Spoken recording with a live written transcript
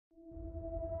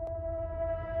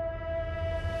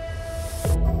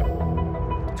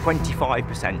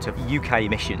25% of UK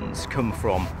emissions come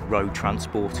from road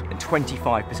transport, and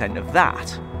 25% of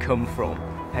that come from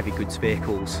heavy goods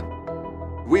vehicles.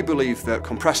 We believe that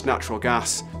compressed natural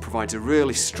gas provides a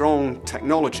really strong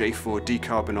technology for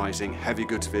decarbonising heavy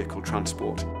goods vehicle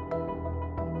transport.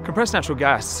 Compressed natural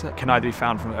gas can either be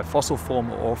found from a fossil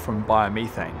form or from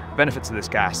biomethane. Benefits of this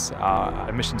gas are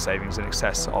emission savings in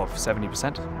excess of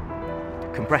 70%.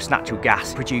 Compressed natural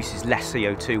gas produces less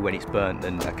CO2 when it's burnt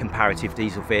than a comparative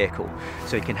diesel vehicle,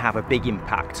 so it can have a big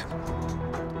impact.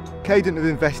 Cadent have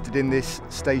invested in this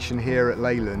station here at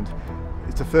Leyland.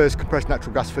 It's the first compressed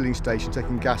natural gas filling station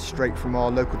taking gas straight from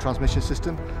our local transmission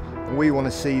system. And we want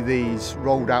to see these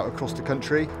rolled out across the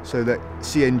country so that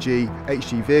CNG,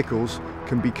 HG vehicles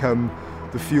can become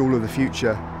the fuel of the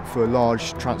future for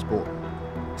large transport.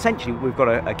 Essentially, we've got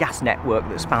a gas network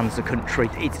that spans the country.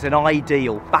 It's an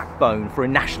ideal backbone for a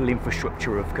national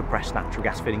infrastructure of compressed natural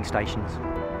gas filling stations.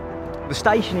 The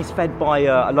station is fed by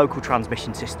a local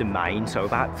transmission system main, so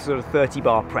about sort of 30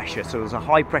 bar pressure, so there's a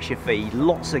high pressure feed,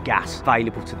 lots of gas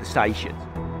available to the station.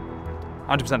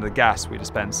 100% of the gas we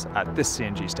dispense at this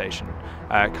CNG station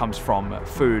comes from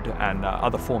food and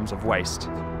other forms of waste.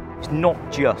 It's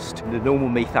not just the normal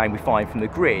methane we find from the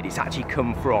grid, it's actually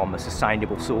come from a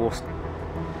sustainable source.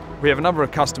 We have a number of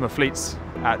customer fleets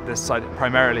at this site,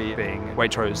 primarily being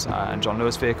Waitrose and John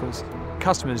Lewis vehicles.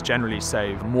 Customers generally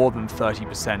save more than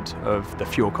 30% of the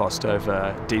fuel cost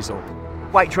over diesel.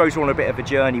 Waitrose are on a bit of a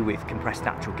journey with compressed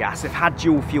natural gas. They've had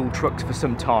dual fuel trucks for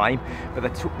some time, but they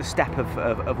took the step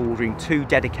of ordering 2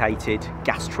 dedicated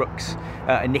gas trucks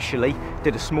initially,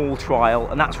 did a small trial,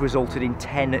 and that's resulted in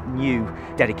 10 new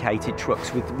dedicated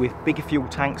trucks with bigger fuel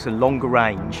tanks and longer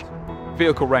range.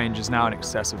 Vehicle range is now in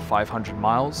excess of 500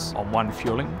 miles on one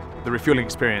fueling. The refueling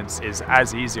experience is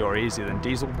as easy or easier than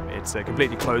diesel. It's a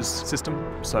completely closed system,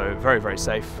 so very, very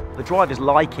safe. The drivers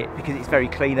like it because it's very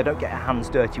clean. They don't get their hands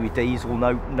dirty with diesel,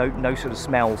 no sort of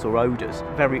smells or odours.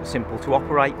 Very simple to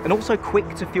operate and also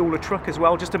quick to fuel a truck as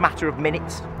well, just a matter of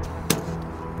minutes.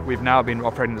 We've now been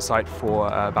operating the site for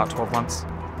about 12 months.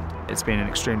 It's been an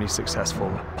extremely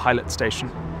successful pilot station.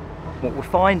 What we're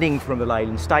finding from the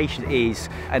Leyland station is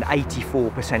an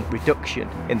 84% reduction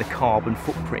in the carbon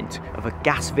footprint of a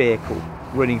gas vehicle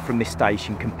running from this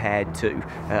station compared to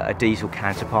a diesel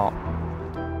counterpart.